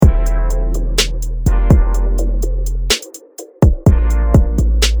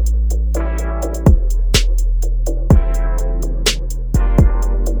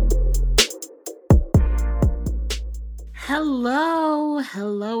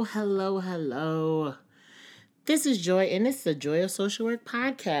Hello. This is Joy, and it's the Joy of Social Work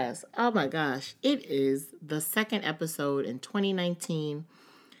podcast. Oh my gosh, it is the second episode in 2019.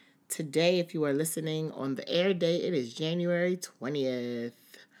 Today, if you are listening on the air date, it is January 20th.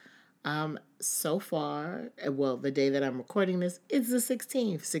 So far, the day that I'm recording this, it's the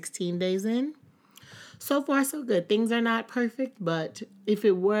 16th. 16 days in. So far, so good. Things are not perfect, but if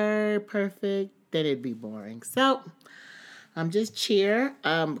it were perfect, then it'd be boring. So, I'm just cheer.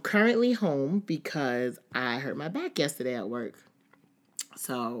 I'm currently home because I hurt my back yesterday at work.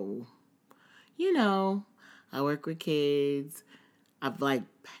 So, I work with kids. I've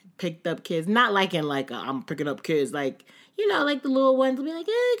picked up kids, not like in I'm picking up kids, like the little ones will be like,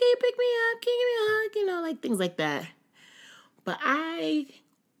 hey, can you pick me up? Can you give me a hug? Like things like that. But I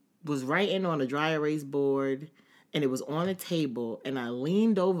was writing on a dry erase board and it was on a table and I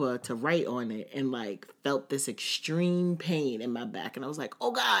leaned over to write on it and felt this extreme pain in my back. And I was like,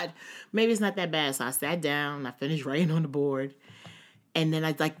 oh God, maybe it's not that bad. So I sat down, I finished writing on the board and then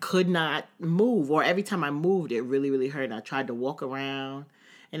I could not move, or every time I moved, it really, really hurt. And I tried to walk around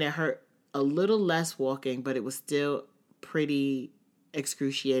and it hurt a little less walking, but it was still pretty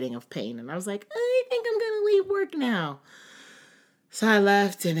excruciating of pain. And I was like, I think I'm going to leave work now. So I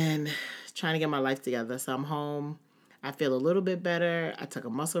left and then trying to get my life together. So I'm home. I feel a little bit better. I took a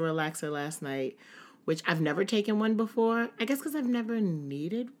muscle relaxer last night, which I've never taken one before. I guess because I've never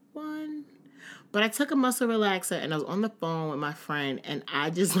needed one. But I took a muscle relaxer and I was on the phone with my friend and I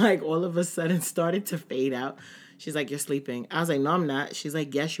just all of a sudden started to fade out. She's like, you're sleeping. I was like, no, I'm not. She's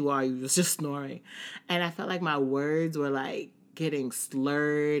like, yes, you are. You was just snoring. And I felt like my words were getting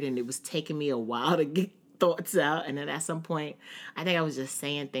slurred and it was taking me a while to get thoughts out. And then at some point, I think I was just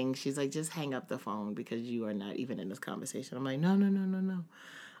saying things. She's like, just hang up the phone because you are not even in this conversation. I'm like, no.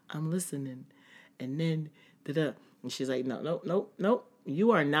 I'm listening. And then, and she's like, no.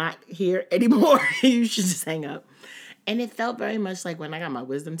 You are not here anymore. You should just hang up. And it felt very much like when I got my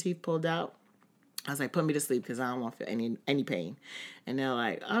wisdom teeth pulled out. I was like, put me to sleep because I don't want to feel any pain. And they're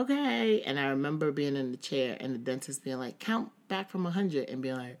like, okay. And I remember being in the chair and the dentist being like, count back from 100 and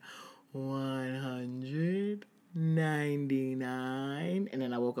being like, 199. And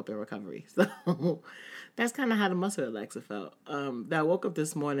then I woke up in recovery. So that's kind of how the muscle relaxer felt. I woke up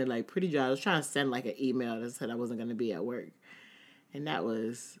this morning pretty dry. I was trying to send an email that said I wasn't going to be at work. And that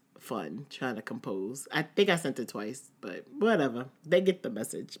was fun, trying to compose. I think I sent it twice, but whatever. They get the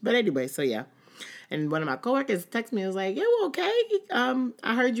message. But anyway, so yeah. And one of my coworkers texted me and was like, yeah, well, okay. I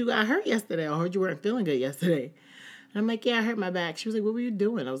heard you got hurt yesterday. I heard you weren't feeling good yesterday. And I'm like, yeah, I hurt my back. She was like, what were you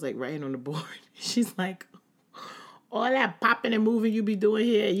doing? I was writing on the board. She's like, all that popping and moving you be doing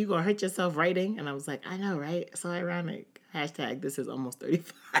here, you gonna hurt yourself writing? And I was like, I know, right? So ironic. Hashtag this is almost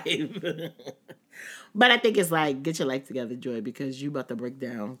 35. But I think it's get your life together, Joy, because you about to break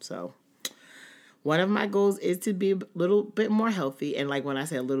down. So one of my goals is to be a little bit more healthy. And when I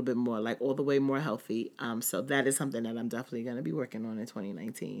say a little bit more, all the way more healthy. So that is something that I'm definitely going to be working on in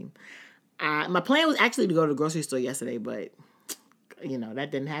 2019. My plan was actually to go to the grocery store yesterday, but, that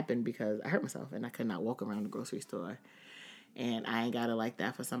didn't happen because I hurt myself and I could not walk around the grocery store. And I ain't got it like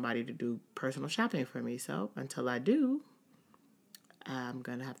that for somebody to do personal shopping for me. So until I do, I'm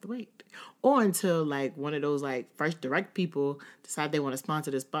going to have to wait. Or until one of those Fresh Direct people decide they want to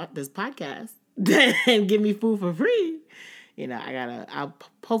sponsor this podcast and give me food for free. I'll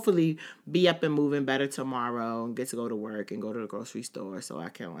hopefully be up and moving better tomorrow and get to go to work and go to the grocery store so I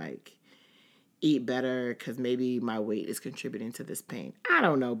can eat better because maybe my weight is contributing to this pain. I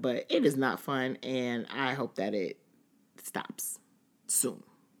don't know, but it is not fun and I hope that it stops soon.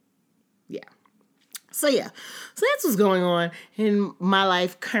 Yeah. So that's what's going on in my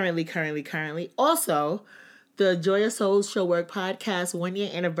life currently. Also, the Joy of Social Work podcast 1-year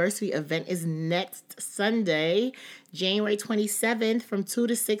anniversary event is next Sunday, January 27th from 2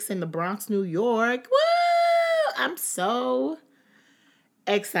 to 6 in the Bronx, New York. Woo! I'm so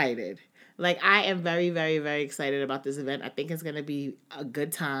excited. I am very, very, very excited about this event. I think it's going to be a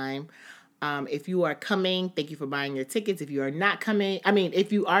good time. If you are coming, thank you for buying your tickets. If you are not coming,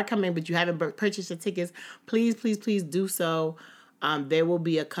 if you are coming but you haven't purchased your tickets, please do so. There will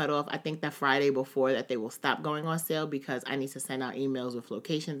be a cutoff, I think that Friday before that they will stop going on sale because I need to send out emails with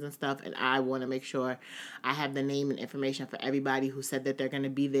locations and stuff, and I want to make sure I have the name and information for everybody who said that they're going to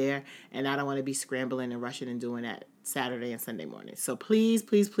be there, and I don't want to be scrambling and rushing and doing that Saturday and Sunday morning. So please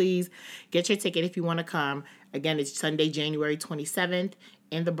get your ticket if you want to come. Again, it's Sunday, January 27th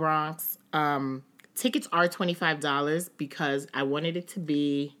in the Bronx. Tickets are $25 because I wanted it to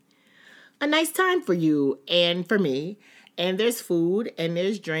be a nice time for you and for me. And there's food and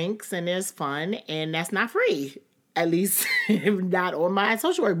there's drinks and there's fun and that's not free. at least not on my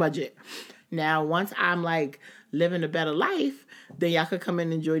social work budget. Now, once I'm like living a better life, then y'all could come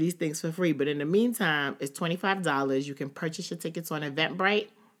and enjoy these things for free. But in the meantime, it's $25. You can purchase your tickets on Eventbrite.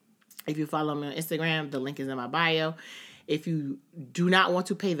 If you follow me on Instagram, the link is in my bio. If you do not want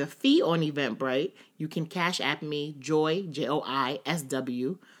to pay the fee on Eventbrite, you can Cash App me, Joy,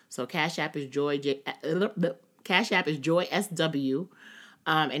 Joisw. So Cash App is Joy, Cash App is Joy SW.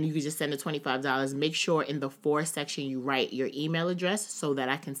 And you can just send the $25. Make sure in the for section you write your email address so that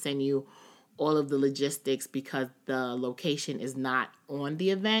I can send you all of the logistics, because the location is not on the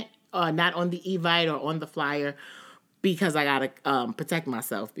event, not on the Evite or on the flyer, because I gotta protect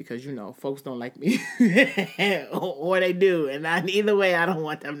myself, because folks don't like me or they do, and either way I don't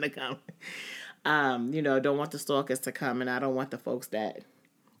want them to come. Don't want the stalkers to come, and I don't want the folks that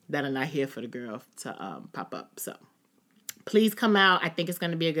are not here for the girl to pop up. So please come out. I think it's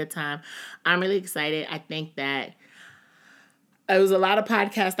going to be a good time. I'm really excited. I think that it was a lot of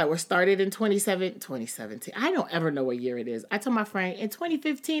podcasts that were started in 2017. I don't ever know what year it is. I told my friend, in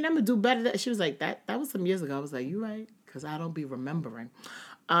 2015, I'm going to do better. She was like, that was some years ago. I was like, you right? Because I don't be remembering.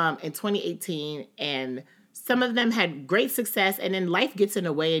 In 2018, and some of them had great success, and then life gets in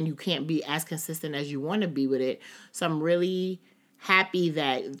the way and you can't be as consistent as you want to be with it. So I'm really happy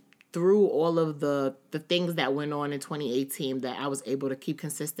that through all of the things that went on in 2018, that I was able to keep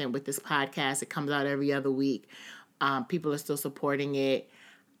consistent with this podcast. It comes out every other week. People are still supporting it.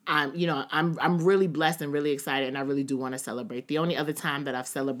 I'm really blessed and really excited, and I really do want to celebrate. The only other time that I've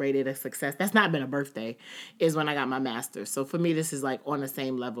celebrated a success that's not been a birthday is when I got my master's. So for me, this is like on the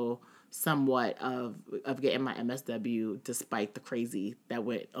same level somewhat of getting my MSW, despite the crazy that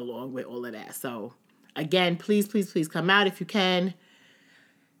went along with all of that. So again, please, please, please come out if you can.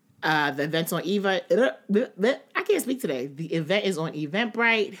 The event's on I can't speak today. The event is on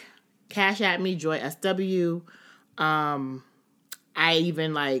Eventbrite. Cash at me, Joy SW. I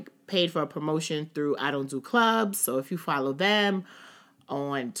even paid for a promotion through I Don't Do Clubs. So if you follow them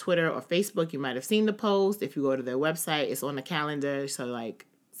on Twitter or Facebook, you might have seen the post. If you go to their website, it's on the calendar. So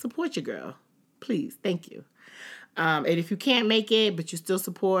support your girl. Please. Thank you. And if you can't make it, but you still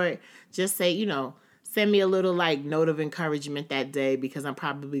support, just say, send me a little note of encouragement that day, because I'm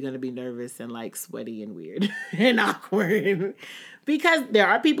probably going to be nervous and sweaty and weird and awkward, because there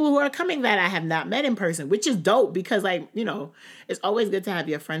are people who are coming that I have not met in person, which is dope, because it's always good to have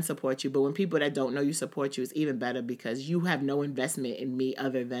your friends support you. But when people that don't know you support you, it's even better, because you have no investment in me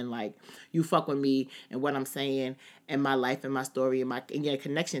other than you fuck with me and what I'm saying and my life and my story and your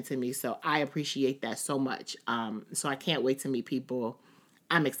connection to me. So I appreciate that so much. So I can't wait to meet people.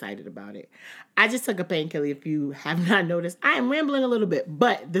 I'm excited about it. I just took a painkiller. If you have not noticed, I am rambling a little bit,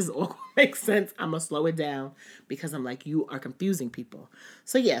 but this all makes sense. I'm going to slow it down, because I'm you are confusing people.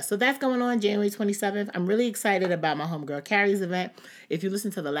 So yeah, so that's going on January 27th. I'm really excited about my homegirl Carrie's event. If you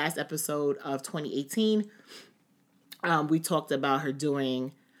listen to the last episode of 2018, we talked about her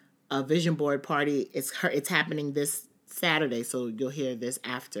doing a vision board party. It's happening this Saturday, so you'll hear this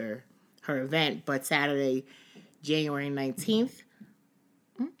after her event. But Saturday, January 19th,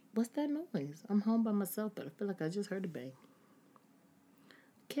 what's that noise? I'm home by myself, but I feel like I just heard a bang.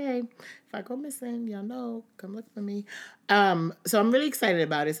 Okay. If I go missing, y'all know, come look for me. So I'm really excited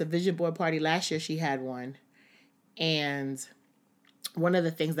about it. It's a vision board party. Last year she had one. And one of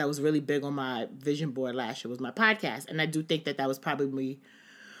the things that was really big on my vision board last year was my podcast. And I do think that was probably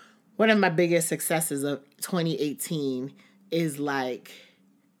one of my biggest successes of 2018 is like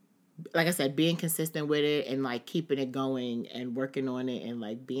I said, being consistent with it and keeping it going and working on it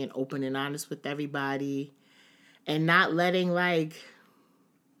and being open and honest with everybody and not letting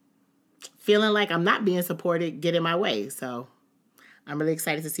feeling like I'm not being supported get in my way. So I'm really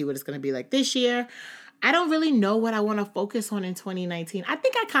excited to see what it's going to be like this year. I don't really know what I want to focus on in 2019. I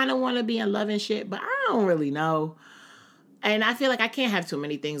think I kind of want to be in love and shit, but I don't really know. And I feel like I can't have too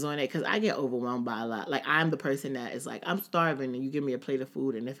many things on it, because I get overwhelmed by a lot. I'm the person that is I'm starving and you give me a plate of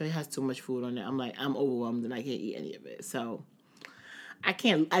food, and if it has too much food on it, I'm overwhelmed and I can't eat any of it. So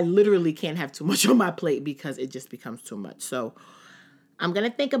I literally can't have too much on my plate, because it just becomes too much. So I'm going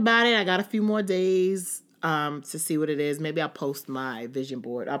to think about it. I got a few more days to see what it is. Maybe I'll post my vision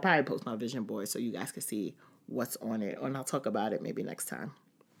board. I'll probably post my vision board so you guys can see what's on it, and I'll talk about it maybe next time.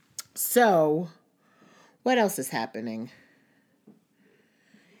 So what else is happening?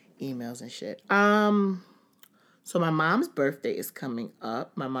 Emails and shit. So my mom's birthday is coming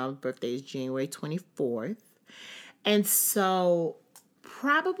up. My mom's birthday is January 24th. And so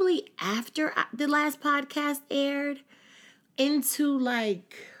probably after the last podcast aired, into I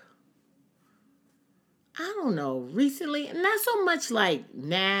don't know, recently, not so much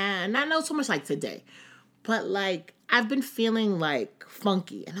not so much today, But like, I've been feeling like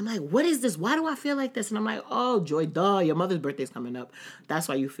funky. And I'm like, what is this? Why do I feel like this? And I'm like, oh, Joy, duh, your mother's birthday's coming up. That's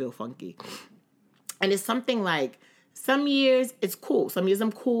why you feel funky. And it's something like, some years it's cool. Some years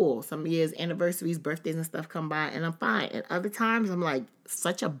I'm cool. Some years anniversaries, birthdays and stuff come by and I'm fine. And other times I'm like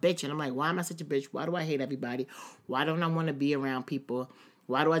such a bitch. And I'm like, why am I such a bitch? Why do I hate everybody? Why don't I want to be around people?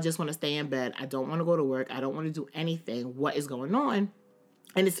 Why do I just want to stay in bed? I don't want to go to work. I don't want to do anything. What is going on?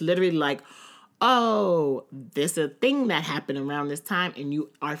 And it's literally like, oh, there's a thing that happened around this time and you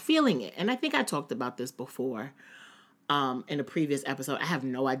are feeling it. And I think I talked about this before in a previous episode. I have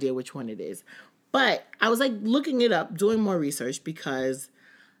no idea which one it is. But I was like looking it up, doing more research because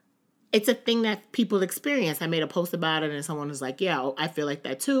it's a thing that people experience. I made a post about it and someone was like, yeah, I feel like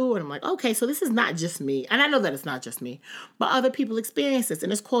that too. And I'm like, okay, so this is not just me. And I know that it's not just me, but other people experience this.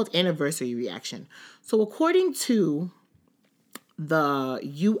 And it's called anniversary reaction. So according to the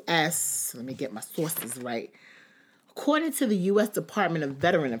U.S., let me get my sources right. According to the U.S. Department of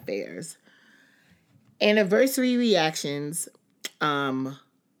Veteran Affairs, anniversary reactions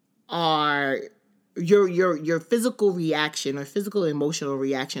are your physical reaction or physical emotional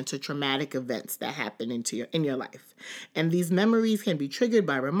reaction to traumatic events that happen in your life. And these memories can be triggered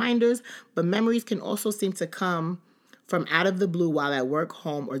by reminders, but memories can also seem to come from out of the blue while at work,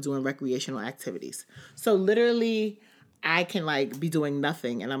 home, or doing recreational activities. So literally, I can like be doing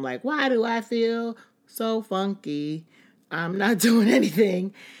nothing and I'm like, why do I feel so funky? I'm not doing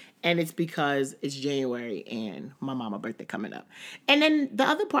anything. And it's because it's January and my mama's birthday coming up. And then the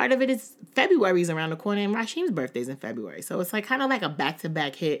other part of it is February's around the corner and Rashim's birthday's in February. So it's like kind of like a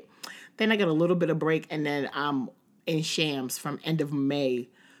back-to-back hit. Then I get a little bit of break and then I'm in shams from end of May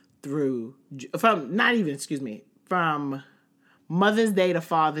from Mother's Day to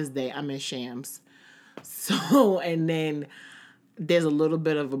Father's Day, I'm in shams. So, and then there's a little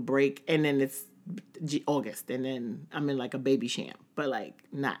bit of a break and then it's August, and then I'm in like a baby sham, but like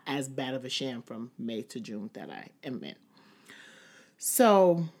not as bad of a sham from May to June that I am in.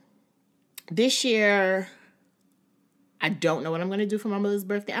 So this year, I don't know what I'm going to do for my mother's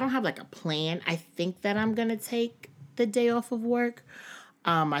birthday. I don't have like a plan. I think that I'm going to take the day off of work.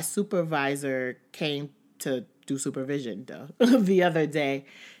 My supervisor came to do supervision the other day.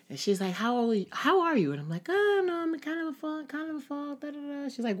 And she's like, how are you? And I'm like, oh, no, I'm kind of a fall. Da, da, da.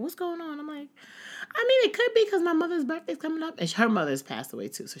 She's like, what's going on? I'm like, I mean, it could be because my mother's birthday's coming up. And her mother's passed away,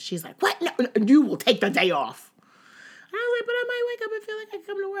 too. So she's like, what? No, you will take the day off. And I was like, but I might wake up and feel like I can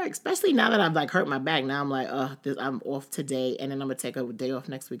come to work. Especially now that I've, like, hurt my back. Now I'm like, I'm off today. And then I'm going to take a day off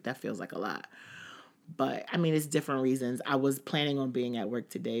next week. That feels like a lot. But, I mean, it's different reasons. I was planning on being at work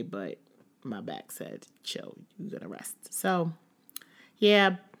today, but my back said, chill, you're going to rest. So,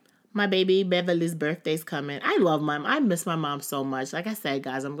 yeah. My baby Beverly's birthday's coming. I miss my mom so much. Like I said,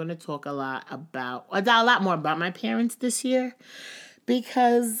 guys, I'm going to talk a lot more about my parents this year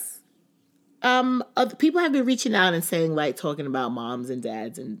because other people have been reaching out and saying like talking about moms and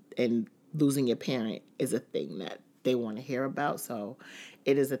dads and losing your parent is a thing that they want to hear about. So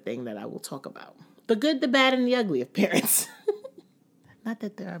it is a thing that I will talk about. The good, the bad, and the ugly of parents. Not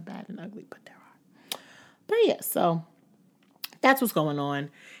that there are bad and ugly, but there are. But yeah, so that's what's going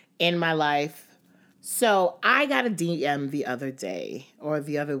on in my life. So I got a DM the other day or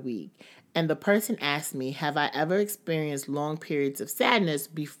the other week, and the person asked me, have I ever experienced long periods of sadness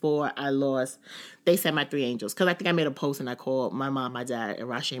before I lost, they said my 3 angels. Because I think I made a post and I called my mom, my dad, and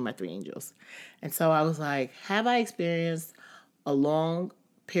Rashim my 3 angels. And so I was like, have I experienced a long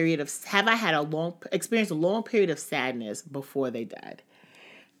period of sadness before they died?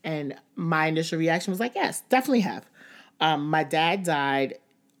 And my initial reaction was like, yes, definitely have. My dad died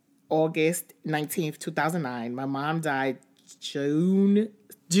August 19th, 2009. My mom died June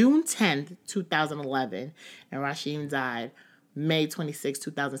 10th, 2011. And Rashim died May 26th,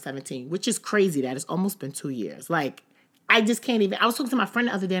 2017, which is crazy that it's almost been 2 years. Like, I just can't even. I was talking to my friend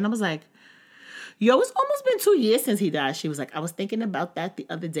the other day and I was like, yo, it's almost been 2 years since he died. She was like, I was thinking about that the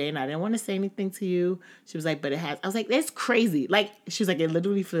other day and I didn't want to say anything to you. She was like, but it has. I was like, that's crazy. Like, she was like, it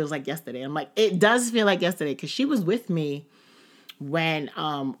literally feels like yesterday. I'm like, it does feel like yesterday because she was with me when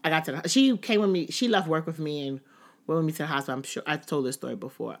I got to she came with me, she left work with me and went with me to the hospital. I'm sure I've told this story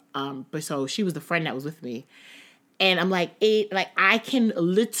before. But so she was the friend that was with me. And I'm like, I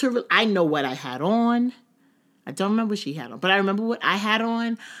know what I had on. I don't remember what she had on, but I remember what I had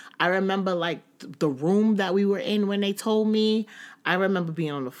on. I remember like the room that we were in when they told me. I remember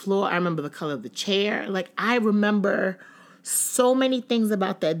being on the floor. I remember the color of the chair. Like, I remember so many things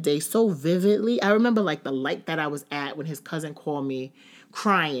about that day so vividly. I remember like the light that I was at when his cousin called me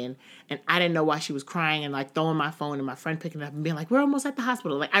crying and I didn't know why she was crying and like throwing my phone and my friend picking it up and being like, we're almost at the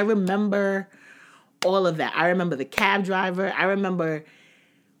hospital. Like, I remember all of that. I remember the cab driver. I remember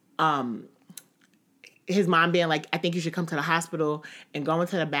his mom being like, I think you should come to the hospital, and going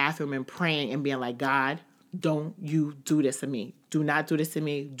to the bathroom and praying and being like, God, don't you do this to me. Do not do this to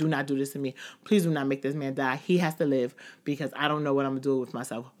me. Do not do this to me. Please do not make this man die. He has to live because I don't know what I'm going to do with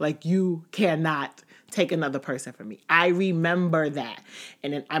myself. Like, you cannot take another person from me. I remember that.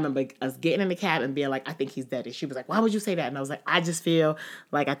 And then I remember us getting in the cab and being like, I think he's dead. And she was like, why would you say that? And I was like, I just feel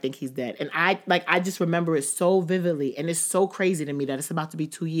like I think he's dead. And I just remember it so vividly. And it's so crazy to me that it's about to be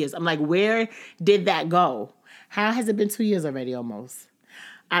 2 years. I'm like, where did that go? How has it been 2 years already almost?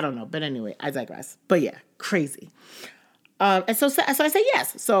 I don't know. But anyway, I digress. But yeah, crazy. And so I say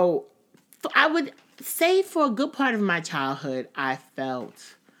yes. So I would say for a good part of my childhood, I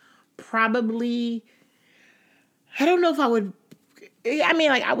felt probably, I don't know if I would, I mean,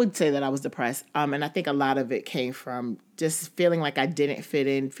 like, I would say that I was depressed. And I think a lot of it came from just feeling like I didn't fit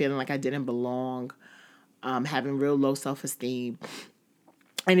in, feeling like I didn't belong, having real low self-esteem,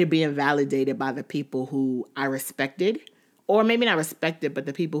 and it being validated by the people who I respected, or maybe not respected, but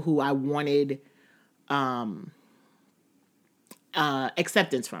the people who I wanted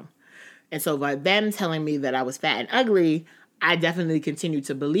acceptance from. And so by them telling me that I was fat and ugly, I definitely continued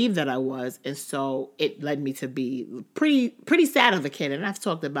to believe that I was. And so it led me to be pretty sad of a kid. And I've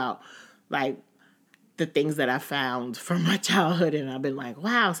talked about, like, the things that I found from my childhood. And I've been like,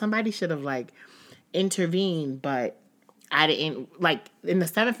 wow, somebody should have, like, intervened. But I didn't, like, in the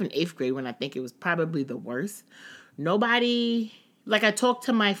 7th and 8th grade, when I think it was probably the worst, nobody, like, I talked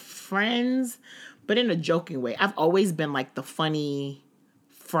to my friends, but in a joking way. I've always been, like, the funny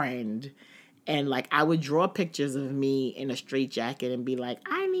friend. And, like, I would draw pictures of me in a straitjacket and be like,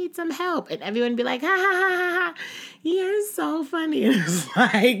 I need some help. And everyone would be like, ha, ha, ha, ha, ha. You're so funny. And it's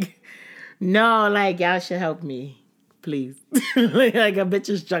like, no, like, y'all should help me, please. Like, a bitch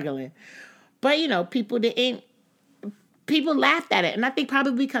is struggling. But, you know, people laughed at it. And I think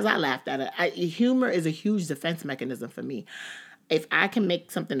probably because I laughed at it. Humor is a huge defense mechanism for me. If I can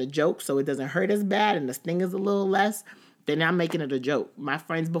make something a joke so it doesn't hurt as bad and the sting is a little less, then I'm making it a joke. My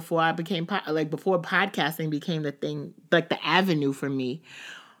friends, before podcasting became the thing, like the avenue for me,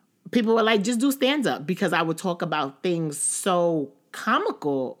 people were like, just do stand-up, because I would talk about things so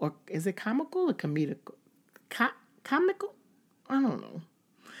comical, or is it comical or comedical? Comical? I don't know.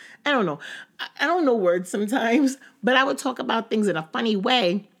 I don't know words sometimes, but I would talk about things in a funny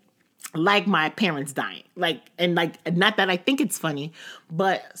way, like my parents dying. Like, not that I think it's funny,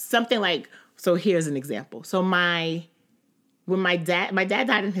 but something like, so here's an example. So when my dad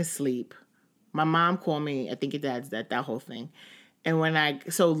died in his sleep, my mom called me, I think your dad's that whole thing. And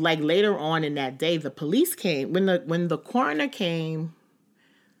later on in that day, the police came, when the coroner came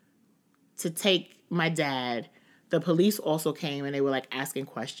to take my dad, the police also came and they were like asking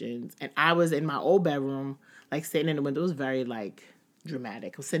questions. And I was in my old bedroom, like sitting in the window. It was very like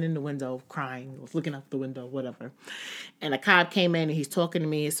dramatic. I was sitting in the window crying. I was looking out the window, whatever. And a cop came in and he's talking to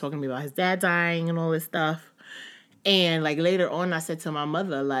me. He's talking to me about his dad dying and all this stuff. And like later on, I said to my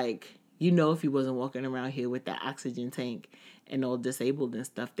mother, like, you know, if you wasn't walking around here with that oxygen tank and all disabled and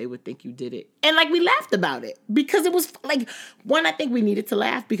stuff, they would think you did it. And like, we laughed about it because it was like, one, I think we needed to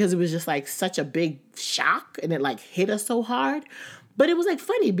laugh because it was just like such a big shock and it like hit us so hard. But it was like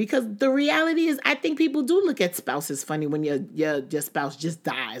funny because the reality is, I think people do look at spouses funny when your spouse just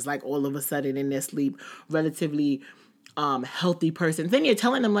dies, like all of a sudden in their sleep, relatively healthy person. Then you're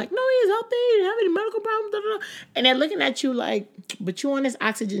telling them like, no, he's healthy, he didn't have any medical problems, blah, blah, blah. And they're looking at you like, but you on this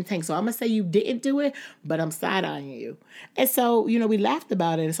oxygen tank, so I'm gonna say you didn't do it, but I'm side-eyeing you. And so, you know, we laughed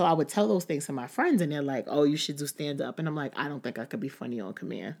about it. And so I would tell those things to my friends and they're like, oh, you should do stand up. And I'm like, I don't think I could be funny on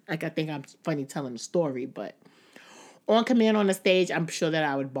command. Like, I think I'm funny telling a story, but on command on the stage, I'm sure that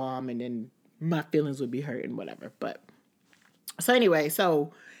I would bomb and then my feelings would be hurt and whatever. But so anyway,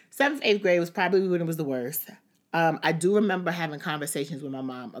 so 7th, 8th grade was probably when it was the worst. I do remember having conversations with my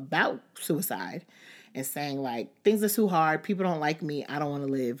mom about suicide and saying like, things are too hard. People don't like me. I don't want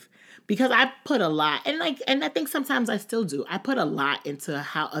to live, because I put a lot, and I think sometimes I still do. I put a lot into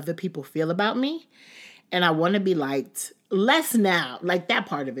how other people feel about me, and I want to be liked less now. Like that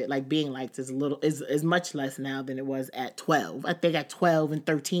part of it, like being liked is much less now than it was at 12. I think at 12 and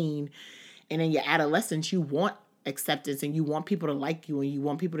 13 and in your adolescence, you want acceptance and you want people to like you and you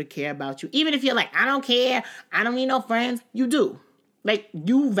want people to care about you. Even if you're like, I don't care, I don't need no friends, you do. Like,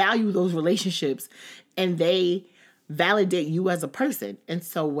 you value those relationships and they validate you as a person. And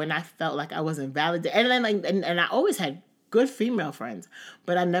so when I felt like I wasn't validated, and then like, and I always had good female friends,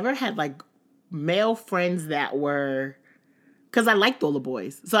 but I never had like male friends that were, because I liked all the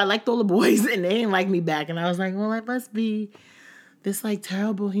boys. So I liked all the boys and they didn't like me back. And I was like, well, I must be this like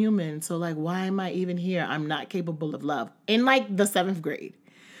terrible human. So like, why am I even here? I'm not capable of love. In like the 7th grade.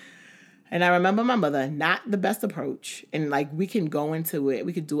 And I remember my mother, not the best approach. And like, we can go into it.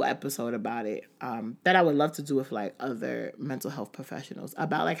 We could do an episode about it. That I would love to do with like other mental health professionals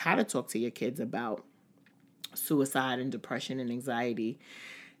about like how to talk to your kids about suicide and depression and anxiety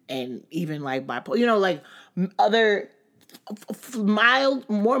and even like bipolar, like other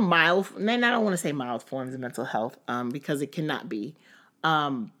more mild, and I don't want to say mild forms of mental health, because it cannot be.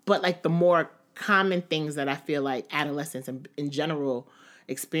 But like the more common things that I feel like adolescents in general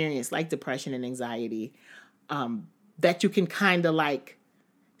experience, like depression and anxiety, that you can kind of like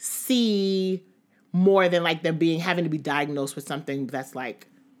see more than like them having to be diagnosed with something that's like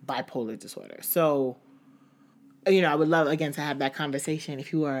bipolar disorder. So, I would love, again, to have that conversation.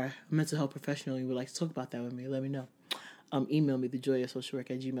 If you are a mental health professional and you would like to talk about that with me, let me know. Email me,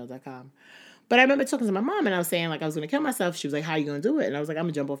 thejoyofsocialwork@gmail.com. But I remember talking to my mom, and I was saying, like, I was going to kill myself. She was like, how are you going to do it? And I was like, I'm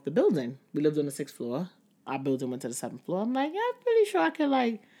going to jump off the building. We lived on the 6th floor. Our building went to the 7th floor. I'm like, yeah, I'm pretty sure I could,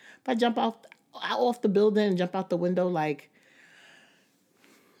 like, if I jump off the building and jump out the window, like,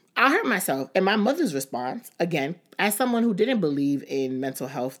 I'll hurt myself. And my mother's response, again, as someone who didn't believe in mental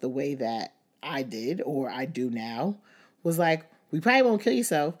health the way that I did or I do now, was like, we probably won't kill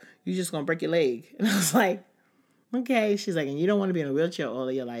yourself. You're just going to break your leg. And I was like, okay. She's like, and you don't want to be in a wheelchair all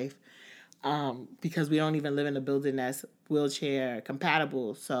of your life, because we don't even live in a building that's wheelchair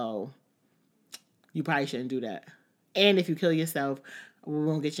compatible. So you probably shouldn't do that. And if you kill yourself, we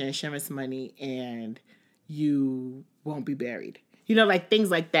won't get your insurance money and you won't be buried. Like things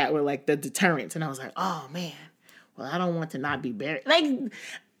like that were like the deterrents. And I was like, oh man, well, I don't want to not be buried. Like,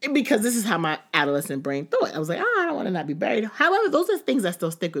 because this is how my adolescent brain thought. I was like, oh, I don't want to not be buried. However, those are things that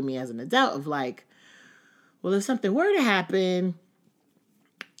still stick with me as an adult of like, well, if something were to happen,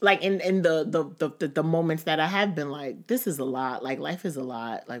 like in the moments that I have been like, this is a lot. Like life is a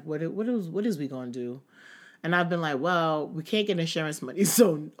lot. Like what is we gonna do? And I've been like, well, we can't get insurance money,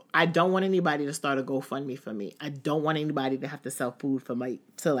 so I don't want anybody to start a GoFundMe for me. I don't want anybody to have to sell food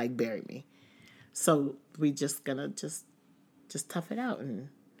to like bury me. So we just gonna just tough it out and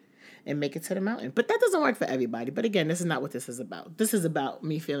make it to the mountain. But that doesn't work for everybody. But again, this is not what this is about. This is about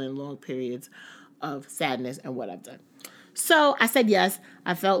me feeling long periods of sadness and what I've done. So I said yes.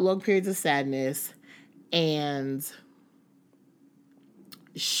 I felt long periods of sadness, and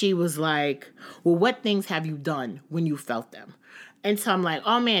she was like, well, what things have you done when you felt them? And so I'm like,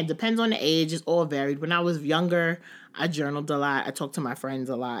 oh man, depends on the age. It's all varied. When I was younger, I journaled a lot. I talked to my friends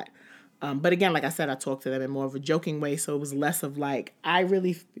a lot. But again, like I said, I talked to them in more of a joking way. So it was less of like, I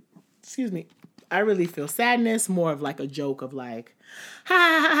really feel sadness, more of like a joke of like, ha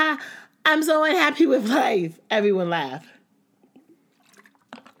ha ha, ha, I'm so unhappy with life. Everyone laughed.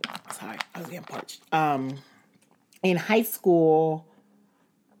 Sorry, I was getting parched. In high school,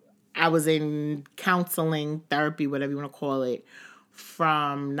 I was in counseling, therapy, whatever you want to call it,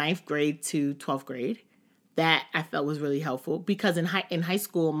 from 9th grade to 12th grade. That I felt was really helpful because in high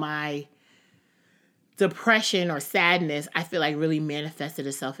school, my depression or sadness, I feel like really manifested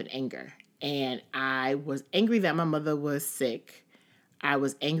itself in anger. And I was angry that my mother was sick. I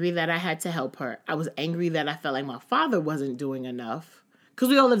was angry that I had to help her. I was angry that I felt like my father wasn't doing enough because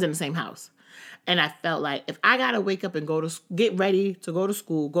we all lived in the same house. And I felt like if I got to wake up and get ready to go to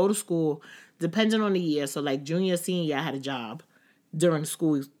school, depending on the year. So like junior, senior year, I had a job during the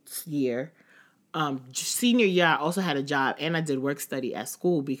school year. Senior year, I also had a job and I did work study at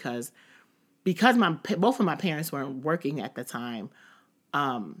school because both of my parents weren't working at the time.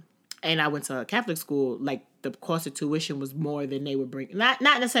 And I went to a Catholic school, like the cost of tuition was more than they were bringing, not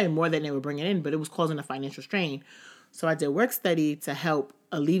necessarily more than they were bringing in, but it was causing a financial strain. So I did work study to help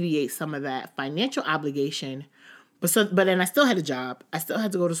alleviate some of that financial obligation. But then I still had a job. I still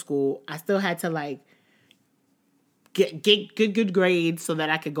had to go to school. I still had to like get good grades so that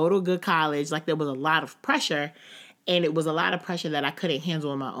I could go to a good college. Like there was a lot of pressure, and it was a lot of pressure that I couldn't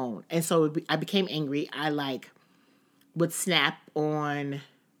handle on my own. And so I became angry. I like would snap on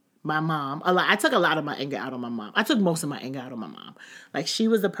my mom a lot. I took a lot of my anger out on my mom. I took most of my anger out on my mom. Like she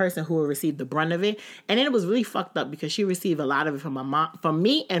was the person who would receive the brunt of it. And then it was really fucked up because she received a lot of it from my mom, from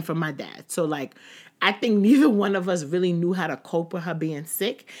me and from my dad. So like, I think neither one of us really knew how to cope with her being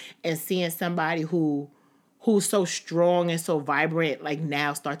sick and seeing somebody who's so strong and so vibrant, like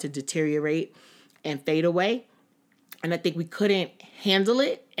now start to deteriorate and fade away. And I think we couldn't handle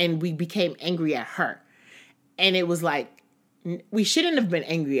it and we became angry at her. And it was like, we shouldn't have been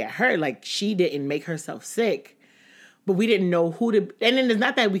angry at her. Like, she didn't make herself sick. But we didn't know who to... And then it's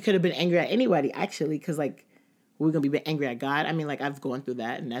not that we could have been angry at anybody, actually. Because, like, we're going to be angry at God. I mean, like, I've gone through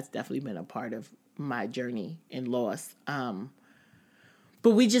that. And that's definitely been a part of my journey and loss.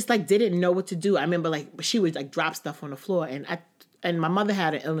 but we just like didn't know what to do. I remember like she would like drop stuff on the floor, and my mother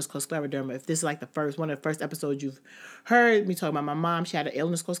had an illness called scleroderma. If this is like one of the first episodes you've heard me talk about my mom, she had an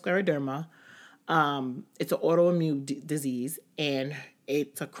illness called scleroderma. It's an autoimmune disease, and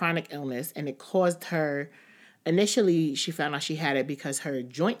it's a chronic illness, and it caused her. Initially, she found out she had it because her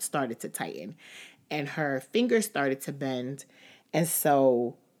joints started to tighten, and her fingers started to bend, and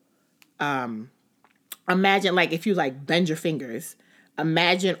so, imagine like if you like bend your fingers.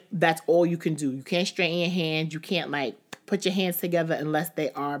 Imagine that's all you can do. You can't straighten your hands. You can't like put your hands together unless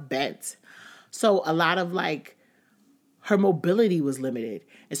they are bent. So a lot of like her mobility was limited.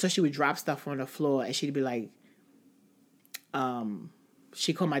 And so she would drop stuff on the floor and she'd be like,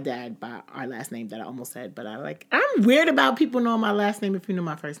 she called my dad by our last name that I almost said, but I'm weird about people knowing my last name if you know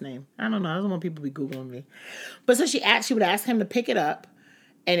my first name. I don't know. I don't want people to be Googling me. But so she would ask him to pick it up.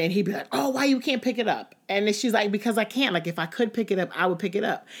 And then he'd be like, oh, why you can't pick it up? And then she's like, because I can't. Like, if I could pick it up, I would pick it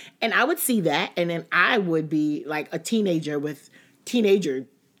up. And I would see that. And then I would be like a teenager with teenager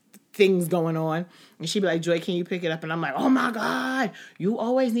things going on. And she'd be like, Joy, can you pick it up? And I'm like, oh my God, you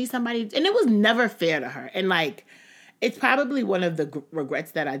always need somebody. And it was never fair to her. And like, it's probably one of the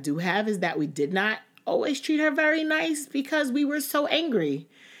regrets that I do have is that we did not always treat her very nice because we were so angry.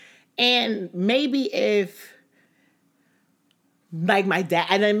 And maybe if like my dad,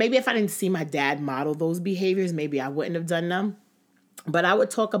 and then maybe if I didn't see my dad model those behaviors, maybe I wouldn't have done them. But I would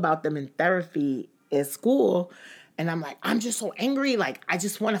talk about them in therapy at school. And I'm like, I'm just so angry. Like, I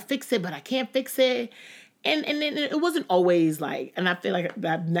just want to fix it, but I can't fix it. And then it wasn't always like, and I feel like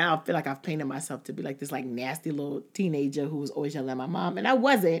that now I feel like I've painted myself to be like this like nasty little teenager who was always yelling at my mom. And I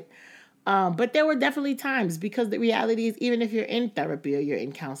wasn't. But there were definitely times because the reality is even if you're in therapy or you're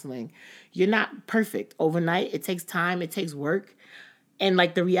in counseling, you're not perfect overnight. It takes time. It takes work. And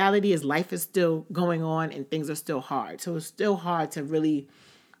like the reality is life is still going on and things are still hard. So it's still hard to really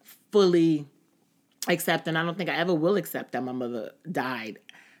fully accept. And I don't think I ever will accept that my mother died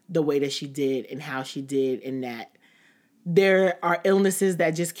the way that she did and how she did, and that there are illnesses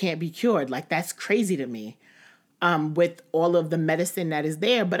that just can't be cured. Like that's crazy to me. With all of the medicine that is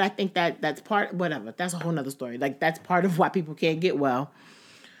there. But I think that's part, whatever. That's a whole nother story. Like that's part of why people can't get well.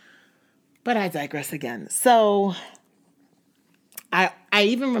 But I digress again. So I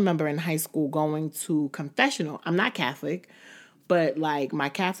even remember in high school going to confessional. I'm not Catholic, but like my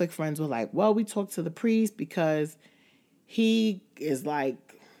Catholic friends were like, well, we talked to the priest because he is like,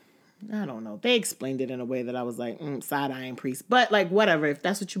 I don't know. They explained it in a way that I was like, side-eyeing priest. But like, whatever. If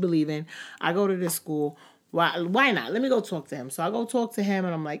that's what you believe in, I go to this school. Why not? Let me go talk to him. So I go talk to him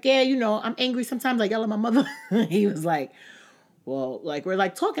and I'm like, yeah, I'm angry. Sometimes I yell at my mother. He was like, well, like we're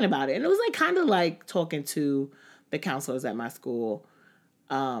like talking about it. And it was like kind of like talking to the counselors at my school.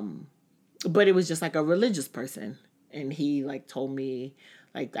 But it was just like a religious person. And he like told me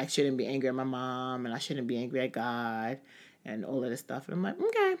like I shouldn't be angry at my mom and I shouldn't be angry at God and all of this stuff. And I'm like,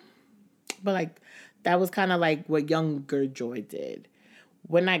 okay. But like that was kind of like what younger Joy did.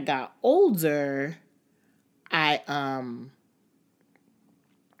 When I got older, I've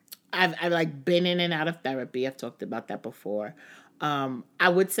like been in and out of therapy. I've talked about that before. I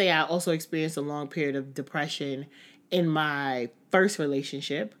would say I also experienced a long period of depression in my first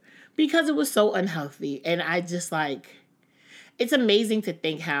relationship because it was so unhealthy. And I just like, it's amazing to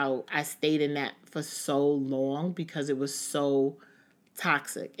think how I stayed in that for so long because it was so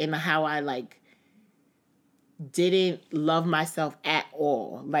toxic, and how I like didn't love myself at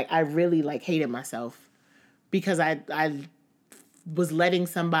all. Like I really like hated myself because I was letting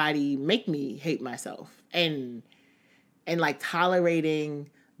somebody make me hate myself and like tolerating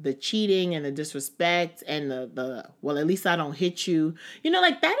the cheating and the disrespect and the well, at least I don't hit you.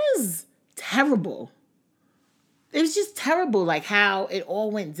 Like that is terrible. It was just terrible, like how it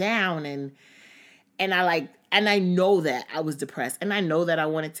all went down, and I know that I was depressed, and I know that I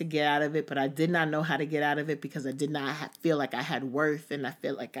wanted to get out of it, but I did not know how to get out of it because I did not feel like I had worth, and I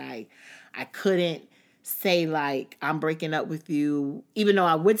felt like I couldn't say like I'm breaking up with you, even though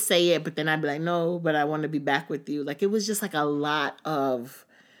I would say it, but then I'd be like, no, but I want to be back with you. Like it was just like a lot of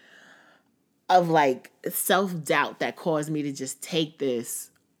like self-doubt that caused me to just take this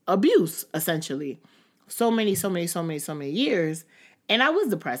abuse essentially so many years. And I was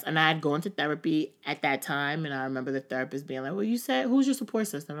depressed, and I had gone to therapy at that time, and I remember the therapist being like, well, you said, who's your support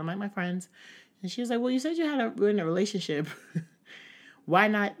system? I'm like, my friends. And she was like, well, you said we're in a relationship. Why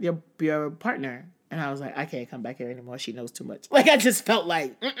not your partner? And I was like, I can't come back here anymore. She knows too much. Like, I just felt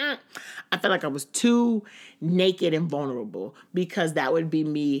like, I felt like I was too naked and vulnerable, because that would be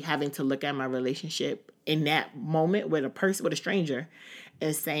me having to look at my relationship in that moment with a stranger,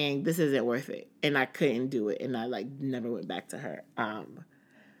 and saying, this isn't worth it. And I couldn't do it. And I like never went back to her.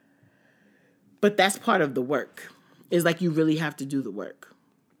 But that's part of the work. Is like you really have to do the work.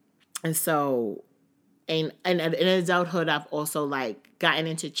 And so and in adulthood, I've also like gotten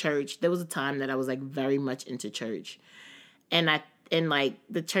into church. There was a time that I was like very much into church. And in like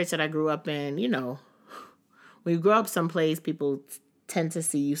the church that I grew up in, you know, when you grow up someplace, people tend to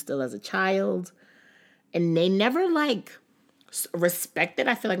see you still as a child. And they never like respected,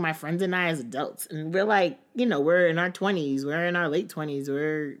 I feel like, my friends and I as adults. And we're like, you know, we're in our 20s, we're in our late 20s,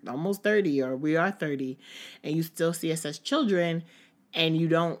 we're almost 30 or we are 30. And you still see us as children and you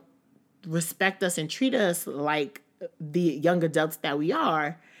don't respect us and treat us like the young adults that we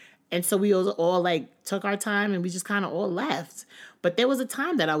are. And so we all like took our time and we just kind of all left. But there was a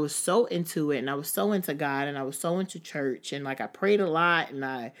time that I was so into it and I was so into God and I was so into church and like I prayed a lot and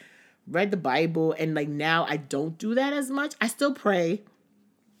I read the Bible, and like now I don't do that as much. I still pray.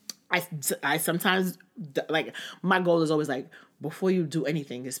 I sometimes, like, my goal is always like, before you do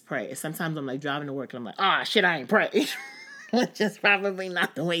anything, just pray. And sometimes I'm like driving to work and I'm like, shit, I ain't pray. Which is probably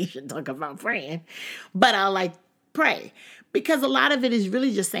not the way you should talk about praying. But I'll like pray because a lot of it is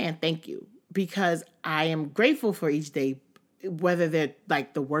really just saying thank you, because I am grateful for each day, whether they're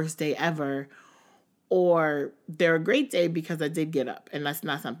like the worst day ever or they're a great day because I did get up, and that's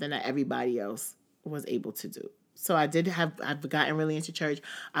not something that everybody else was able to do. So I've gotten really into church.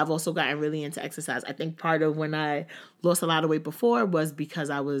 I've also gotten really into exercise. I think part of when I lost a lot of weight before was because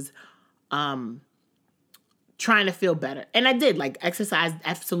I was trying to feel better. And I did. Like, exercise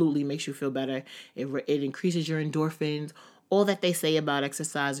absolutely makes you feel better. It increases your endorphins. All that they say about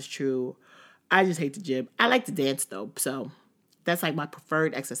exercise is true. I just hate the gym. I like to dance though, so that's like my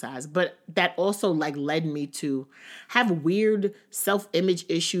preferred exercise. But that also like led me to have weird self-image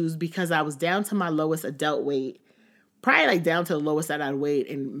issues because I was down to my lowest adult weight, probably like down to the lowest that I'd weighed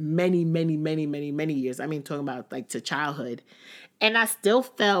in many, many, many, many, many years. I mean, talking about like to childhood. And I still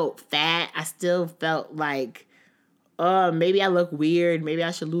felt fat. I still felt like, maybe I look weird. Maybe I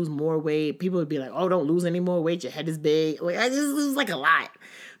should lose more weight. People would be like, oh, don't lose any more weight. Your head is big. Like, I just lose like a lot.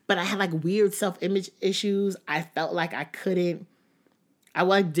 But I had like weird self-image issues. I felt like I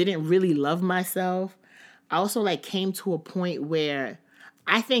like didn't really love myself. I also like came to a point where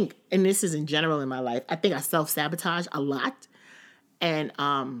I think, and this is in general in my life, I think I self-sabotage a lot. And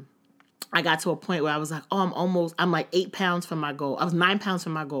I got to a point where I was like, I'm like 8 pounds from my goal. I was 9 pounds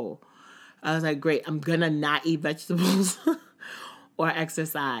from my goal. I was like, great, I'm gonna not eat vegetables or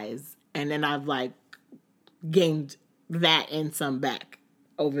exercise. And then I've like gained that and some back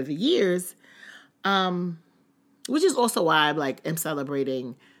over the years. Which is also why I'm like am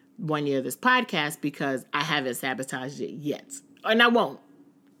celebrating 1 year of this podcast, because I haven't sabotaged it yet. And I won't.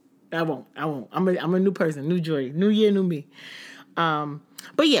 I'm a new person, new joy, new year, new me.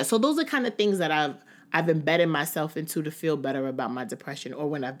 But yeah, so those are kind of things that I've embedded myself into to feel better about my depression, or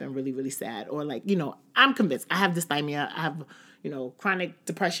when I've been really, really sad, or like, you know, I'm convinced I have dysthymia. I have, you know, chronic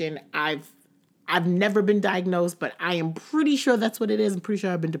depression. I've never been diagnosed, but I am pretty sure that's what it is. I'm pretty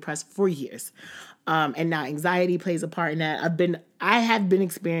sure I've been depressed for years. And now anxiety plays a part in that. I have been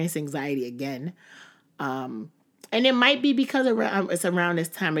experiencing anxiety again. And it might be because it's around this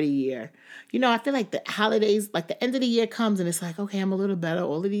time of the year. You know, I feel like the holidays, like the end of the year comes and it's like, okay, I'm a little better.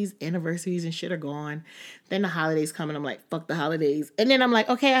 All of these anniversaries and shit are gone. Then the holidays come and I'm like, fuck the holidays. And then I'm like,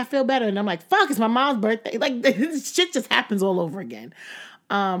 okay, I feel better. And I'm like, fuck, it's my mom's birthday. Like, this shit just happens all over again.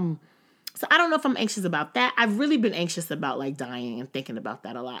 So I don't know if I'm anxious about that. I've really been anxious about like dying and thinking about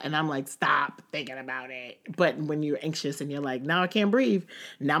that a lot. And I'm like, stop thinking about it. But when you're anxious and you're like, now I can't breathe.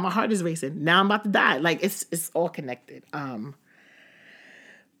 Now my heart is racing. Now I'm about to die. Like it's all connected.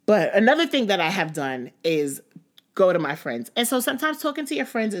 But another thing that I have done is go to my friends. And so sometimes talking to your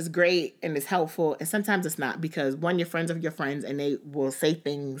friends is great and it's helpful. And sometimes it's not, because one, your friends are your friends and they will say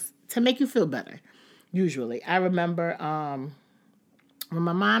things to make you feel better. Usually. I remember,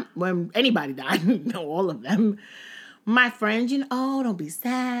 when anybody died, all of them, my friends, you know, oh, don't be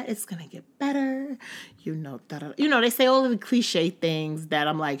sad. It's going to get better. You know, they say all of the cliche things that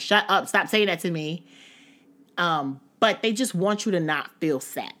I'm like, shut up, stop saying that to me. But they just want you to not feel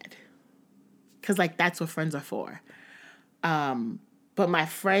sad. Because like, that's what friends are for. But my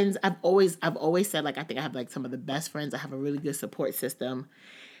friends, I've always said, like, I think I have like some of the best friends. I have a really good support system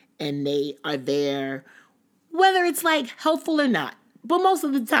and they are there, whether it's like helpful or not. But most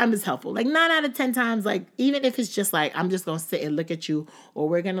of the time it's helpful. Like 9 out of 10 times, like even if it's just like, I'm just going to sit and look at you, or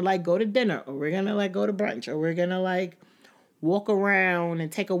we're going to like go to dinner, or we're going to like go to brunch, or we're going to like walk around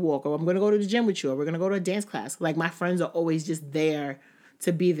and take a walk, or I'm going to go to the gym with you, or we're going to go to a dance class. Like my friends are always just there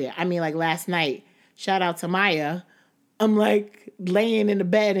to be there. I mean, like last night, shout out to Maya. I'm like laying in the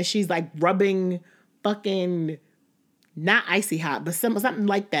bed and she's like rubbing fucking not icy hot, but something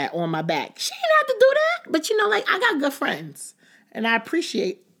like that on my back. She didn't have to do that. But like, I got good friends and I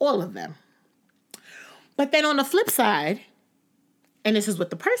appreciate all of them. But then on the flip side, and this is what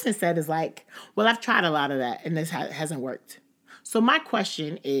the person said, is like, well, I've tried a lot of that and this hasn't worked. So my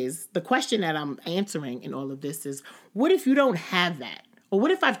question is, the question that I'm answering in all of this is, what if you don't have that? Or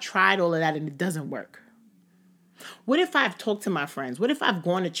what if I've tried all of that and it doesn't work? What if I've talked to my friends? What if I've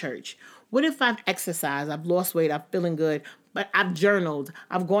gone to church? What if I've exercised? I've lost weight. I'm feeling good. But I've journaled.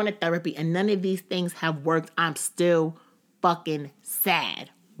 I've gone to therapy. And none of these things have worked. I'm still fucking sad.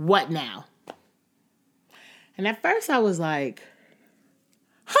 What now? And at first I was like,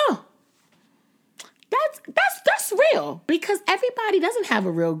 that's real. Because everybody doesn't have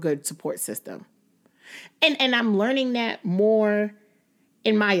a real good support system. And I'm learning that more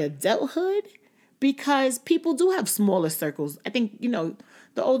in my adulthood, because people do have smaller circles. I think,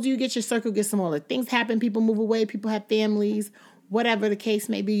 the older you get, your circle gets smaller. Things happen, people move away, people have families, whatever the case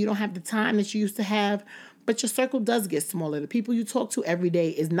may be. You don't have the time that you used to have, but your circle does get smaller. The people you talk to every day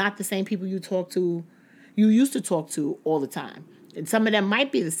is not the same people you used to talk to all the time. And some of them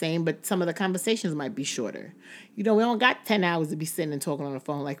might be the same, but some of the conversations might be shorter. We don't got 10 hours to be sitting and talking on the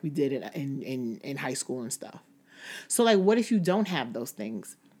phone like we did in high school and stuff. So, like, what if you don't have those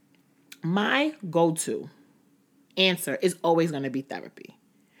things? My go-to answer is always going to be therapy.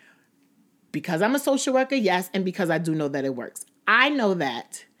 Because I'm a social worker, yes, and because I do know that it works. I know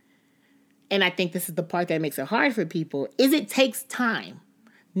that, and I think this is the part that makes it hard for people, is it takes time.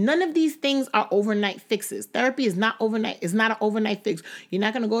 None of these things are overnight fixes. Therapy is not overnight. It's not an overnight fix. You're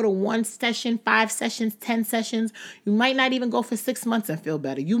not going to go to 1 session, 5 sessions, 10 sessions. You might not even go for 6 months and feel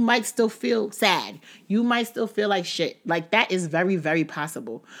better. You might still feel sad. You might still feel like shit. Like, that is very, very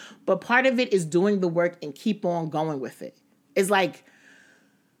possible. But part of it is doing the work and keep on going with it. It's like,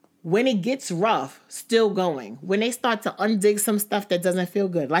 when it gets rough, still going. When they start to undig some stuff that doesn't feel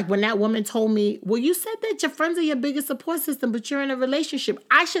good. Like when that woman told me, well, you said that your friends are your biggest support system, but you're in a relationship.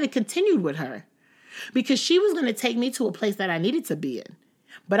 I should have continued with her because she was going to take me to a place that I needed to be in.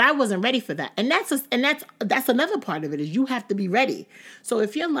 But I wasn't ready for that. And that's another part of it, is you have to be ready. So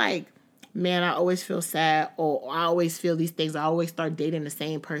if you're like, man, I always feel sad, or I always feel these things, I always start dating the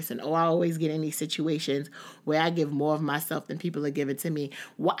same person, or I always get in these situations where I give more of myself than people are giving to me.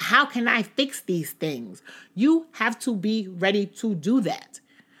 How can I fix these things? You have to be ready to do that.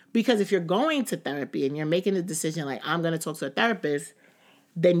 Because if you're going to therapy and you're making a decision like, I'm going to talk to a therapist,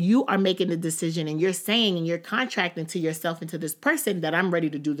 then you are making the decision and you're saying and you're contracting to yourself and to this person that I'm ready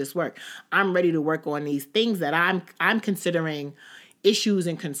to do this work. I'm ready to work on these things that I'm considering issues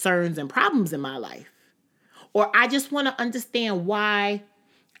and concerns and problems in my life. Or I just want to understand why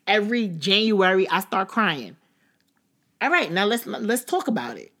every January I start crying. All right, now let's talk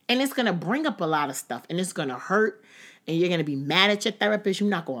about it. And it's going to bring up a lot of stuff, and it's going to hurt, and you're going to be mad at your therapist. You're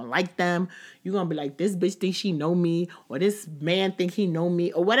not going to like them. You're going to be like, this bitch thinks she know me, or this man think he know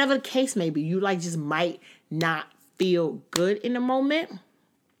me, or whatever the case may be. You just might not feel good in the moment.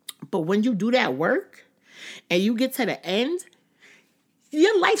 But when you do that work and you get to the end,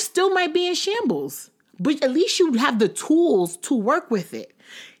 your life still might be in shambles, but at least you have the tools to work with it.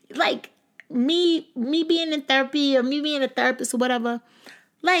 Like me being in therapy, or me being a therapist or whatever,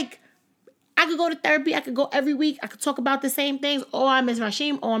 like I could go to therapy. I could go every week. I could talk about the same things. Oh, I miss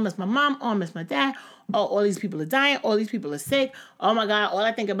Rashim. Oh, I miss my mom. Oh, I miss my dad. Oh, all these people are dying. All these people are sick. Oh my God, all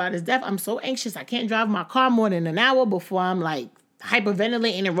I think about is death. I'm so anxious. I can't drive my car more than an hour before I'm like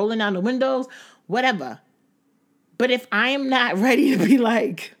hyperventilating and rolling down the windows, whatever. But if I am not ready to be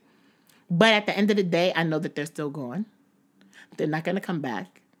like, but at the end of the day, I know that they're still gone. They're not going to come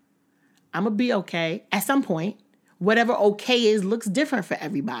back. I'm going to be okay at some point. Whatever okay is looks different for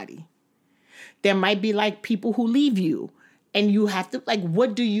everybody. There might be like people who leave you and you have to, like,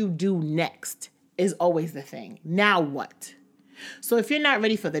 what do you do next is always the thing. Now what? So if you're not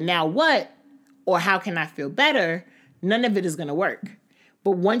ready for the now what, or how can I feel better, none of it is going to work.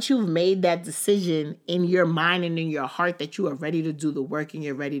 But once you've made that decision in your mind and in your heart that you are ready to do the work and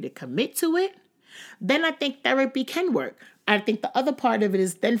you're ready to commit to it, then I think therapy can work. I think the other part of it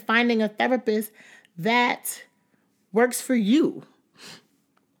is then finding a therapist that works for you,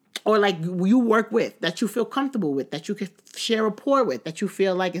 or like you work with, that you feel comfortable with, that you can share rapport with, that you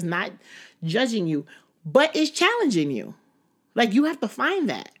feel like is not judging you, but is challenging you. Like, you have to find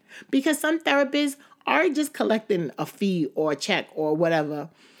that, because some therapists are just collecting a fee or a check or whatever.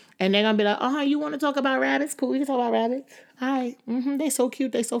 And they're going to be like, you want to talk about rabbits? Cool, we can talk about rabbits. Hi. They so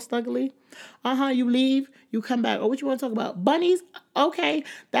cute. They so snuggly. You leave. You come back. Oh, what you want to talk about? Bunnies? Okay.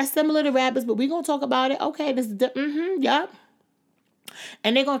 That's similar to rabbits, but we're going to talk about it. Okay. This is yup.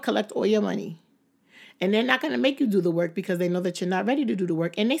 And they're going to collect all your money. And they're not going to make you do the work because they know that you're not ready to do the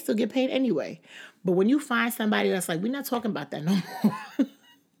work, and they still get paid anyway. But when you find somebody that's like, we're not talking about that no more.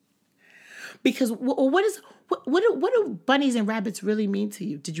 Because what do bunnies and rabbits really mean to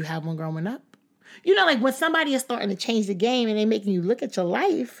you? Did you have one growing up? You know, like when somebody is starting to change the game and they're making you look at your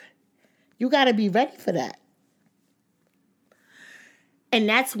life, you got to be ready for that. And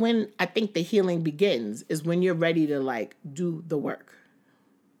that's when I think the healing begins, is when you're ready to like do the work.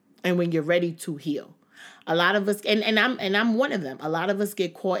 And when you're ready to heal. A lot of us, and I'm one of them. A lot of us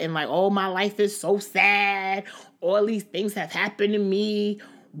get caught in like, oh, my life is so sad. All these things have happened to me.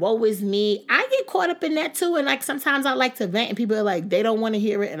 Woe is me. I get caught up in that too. And like sometimes I like to vent and people are like, they don't want to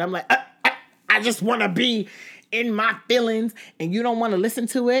hear it. And I'm like, I just want to be in my feelings and you don't want to listen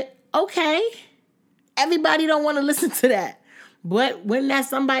to it. Okay. Everybody don't want to listen to that. But when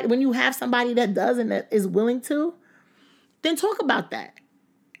you have somebody that does and that is willing to, then talk about that.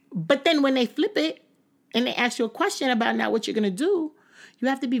 But then when they flip it and they ask you a question about now what you're going to do, you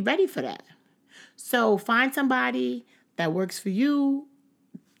have to be ready for that. So find somebody that works for you,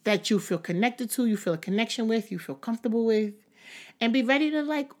 that you feel connected to, you feel a connection with, you feel comfortable with, and be ready to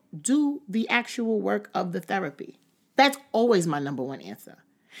like do the actual work of the therapy. That's always my number one answer.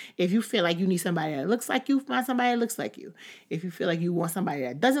 If you feel like you need somebody that looks like you, find somebody that looks like you. If you feel like you want somebody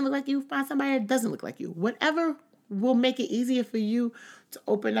that doesn't look like you, find somebody that doesn't look like you. Whatever will make it easier for you to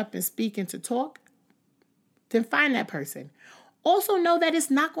open up and speak and to talk, then find that person. Also know that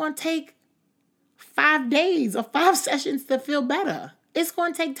it's not going to take 5 days or 5 sessions to feel better. It's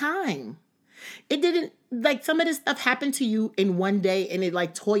going to take time. It didn't, like some of this stuff happened to you in one day and it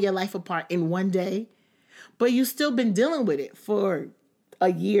like tore your life apart in one day, but you still been dealing with it for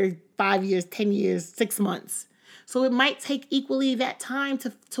a year, 5 years, 10 years, 6 months. So it might take equally that time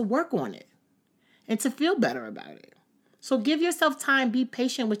to work on it and to feel better about it. So give yourself time, be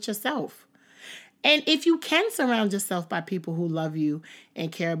patient with yourself. And if you can surround yourself by people who love you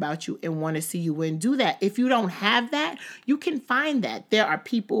and care about you and want to see you win, do that. If you don't have that, you can find that. There are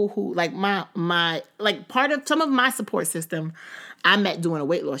people who, like my part of some of my support system, I met doing a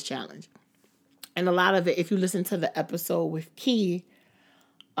weight loss challenge. And a lot of it, if you listen to the episode with Key,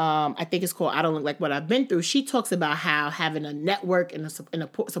 I think it's called I Don't Look Like What I've Been Through. She talks about how having a network and a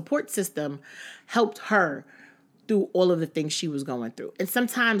support system helped her through all of the things she was going through. And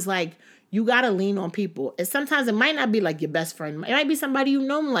sometimes, like, you got to lean on people. And sometimes it might not be like your best friend. It might be somebody you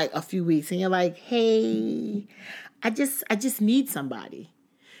know in like a few weeks. And you're like, hey, I just need somebody.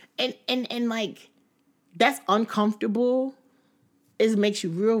 And like, that's uncomfortable. It makes you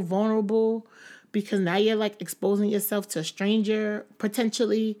real vulnerable because now you're like exposing yourself to a stranger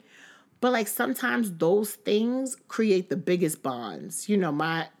potentially. But like sometimes those things create the biggest bonds. You know,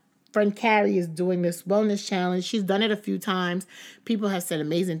 my friend Carrie is doing this wellness challenge. She's done it a few times. People have said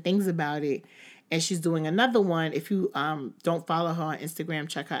amazing things about it. And she's doing another one. If you don't follow her on Instagram,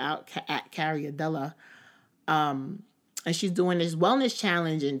 check her out at Carrie Adela. And she's doing this wellness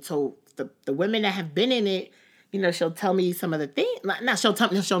challenge. And so the women that have been in it, you know, she'll tell me some of the things. Not she'll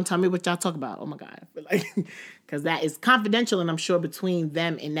tell me what y'all talk about. Oh my God. Because that is confidential and I'm sure between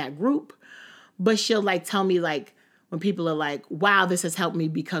them and that group. But she'll like tell me like, when people are like, wow, this has helped me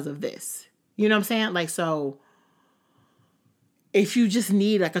because of this. You know what I'm saying? Like, so if you just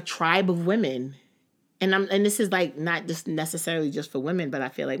need like a tribe of women, and this is like not just necessarily just for women, but I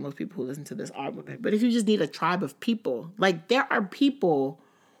feel like most people who listen to this are women. But if you just need a tribe of people, like there are people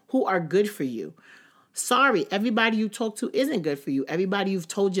who are good for you. Sorry, everybody you talk to isn't good for you. Everybody you've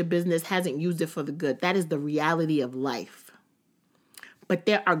told your business hasn't used it for the good. That is the reality of life. But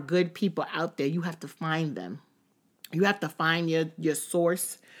there are good people out there. You have to find them. You have to find your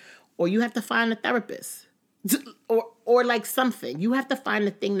source, or you have to find a therapist, or like something. You have to find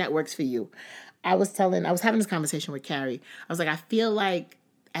the thing that works for you. I was having this conversation with Carrie. I was like, I feel like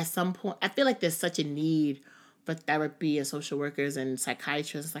at some point, there's such a need for therapy and social workers and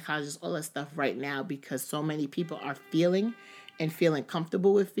psychiatrists and psychologists, all that stuff right now, because so many people are feeling and feeling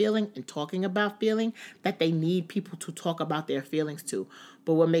comfortable with feeling and talking about feeling that they need people to talk about their feelings to.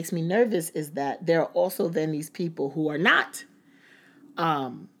 But what makes me nervous is that there are also then these people who are not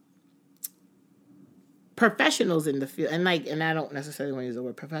professionals in the field. And I don't necessarily want to use the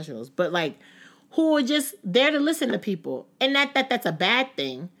word professionals, but like who are just there to listen to people. And that's a bad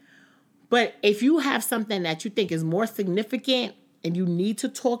thing. But if you have something that you think is more significant and you need to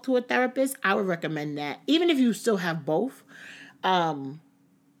talk to a therapist, I would recommend that. Even if you still have both. Because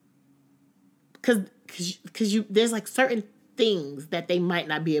there's like certain things that they might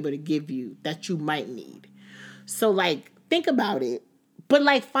not be able to give you that you might need. So like think about it, but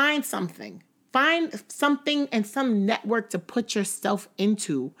like find something. Find something and some network to put yourself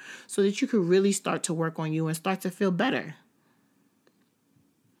into so that you can really start to work on you and start to feel better.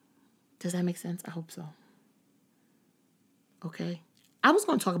 Does that make sense? I hope so. Okay. I was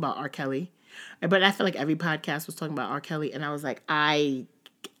going to talk about R. Kelly, but I feel like every podcast was talking about R. Kelly, and I was like, I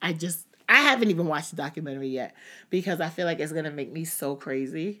haven't even watched the documentary yet because I feel like it's going to make me so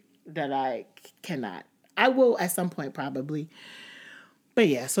crazy that I cannot. I will at some point probably. But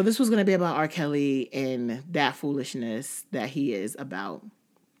yeah, so this was going to be about R. Kelly and that foolishness that he is about.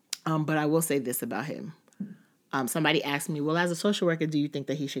 But I will say this about him. Somebody asked me, well, as a social worker, do you think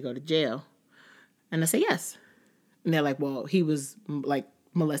that he should go to jail? And I say yes. And they're like, well, he was like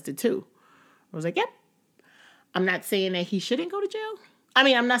molested too. I was like, yep. I'm not saying that he shouldn't go to jail. I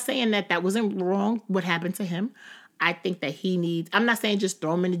mean, I'm not saying that wasn't wrong, what happened to him. I think that I'm not saying just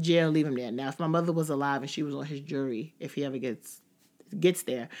throw him into jail, leave him there. Now, if my mother was alive and she was on his jury, if he ever gets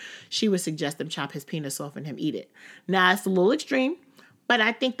there, she would suggest them chop his penis off and him eat it. Now, it's a little extreme, but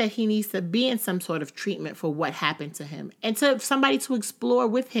I think that he needs to be in some sort of treatment for what happened to him and to somebody to explore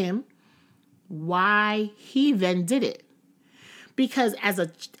with him why he then did it. Because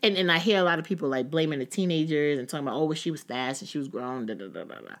and I hear a lot of people like blaming the teenagers and talking about, oh, well, she was fast and she was grown, da, da, da,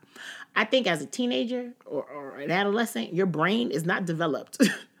 da, da. I think as a teenager or an adolescent, your brain is not developed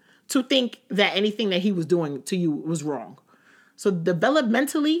to think that anything that he was doing to you was wrong. So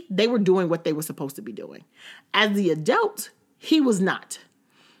developmentally, they were doing what they were supposed to be doing. As the adult, he was not.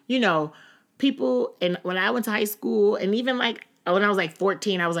 You know, people, and when I went to high school, and even like when I was like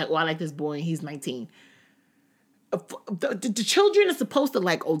 14, I was like, oh, I like this boy, and he's 19. The children are supposed to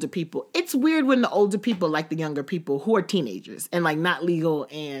like older people. It's weird when the older people like the younger people who are teenagers and like not legal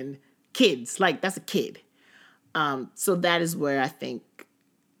and kids. Like, that's a kid. So that is where I think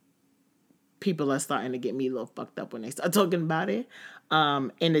people are starting to get me a little fucked up when they start talking about it.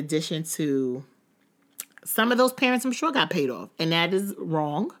 In addition to some of those parents, I'm sure got paid off, and that is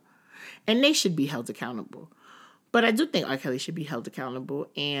wrong, and they should be held accountable. But I do think R. Kelly should be held accountable,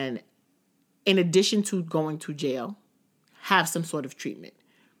 and in addition to going to jail, have some sort of treatment.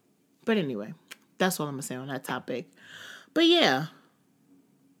 But anyway, that's all I'm going to say on that topic. But yeah,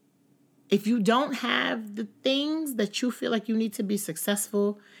 if you don't have the things that you feel like you need to be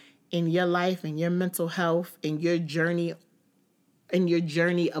successful in your life, in your mental health, in your journey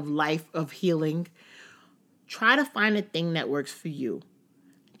of life, of healing, try to find a thing that works for you.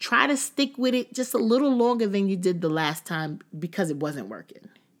 Try to stick with it just a little longer than you did the last time because it wasn't working.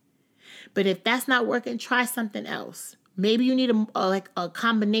 But if that's not working, try something else. Maybe you need a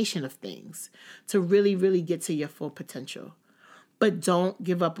combination of things to really, really get to your full potential. But don't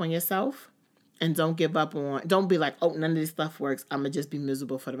give up on yourself, and don't be like, oh, none of this stuff works. I'm going to just be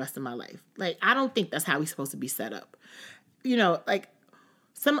miserable for the rest of my life. Like, I don't think that's how we're supposed to be set up. You know, like,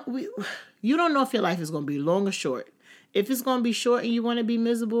 you don't know if your life is going to be long or short. If it's going to be short and you want to be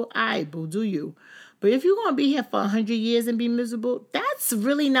miserable, boo, do you. But if you're going to be here for 100 years and be miserable, that's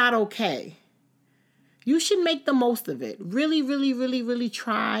really not okay. You should make the most of it. Really, really, really, really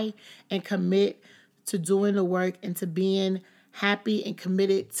try and commit to doing the work and to being happy and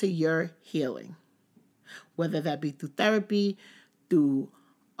committed to your healing. Whether that be through therapy, through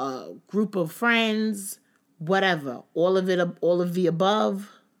a group of friends, whatever. All of the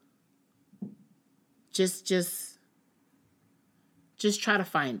above. Just try to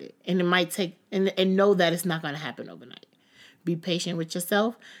find it. And it might take, and know that it's not going to happen overnight. Be patient with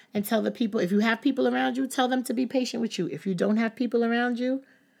yourself and tell the people, if you have people around you, tell them to be patient with you. If you don't have people around you,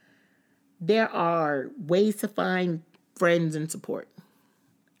 there are ways to find friends and support.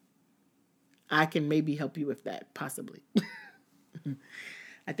 I can maybe help you with that, possibly.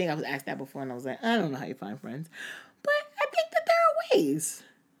 I think I was asked that before and I was like, I don't know how you find friends. But I think that there are ways.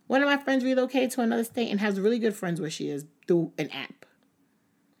 One of my friends relocated to another state and has really good friends where she is through an app.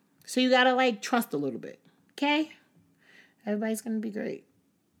 So you got to trust a little bit. Okay? Everybody's going to be great.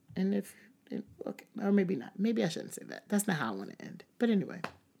 And okay, or maybe not. Maybe I shouldn't say that. That's not how I want to end. But anyway,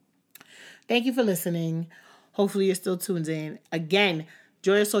 thank you for listening. Hopefully you're still tuned in. Again,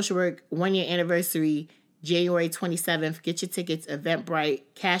 Joy of Social Work 1-year anniversary, January 27th. Get your tickets, Eventbrite.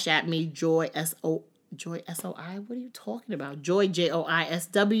 Cash at me, Joy SOI. What are you talking about? Joy,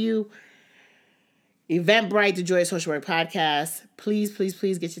 JOISW. Eventbrite, the Joy of Social Work podcast. Please, please,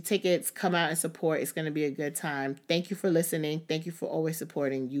 please get your tickets. Come out and support. It's going to be a good time. Thank you for listening. Thank you for always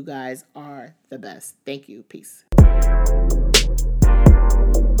supporting. You guys are the best. Thank you. Peace. We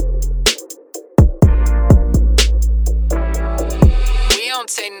don't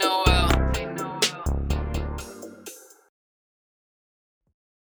take no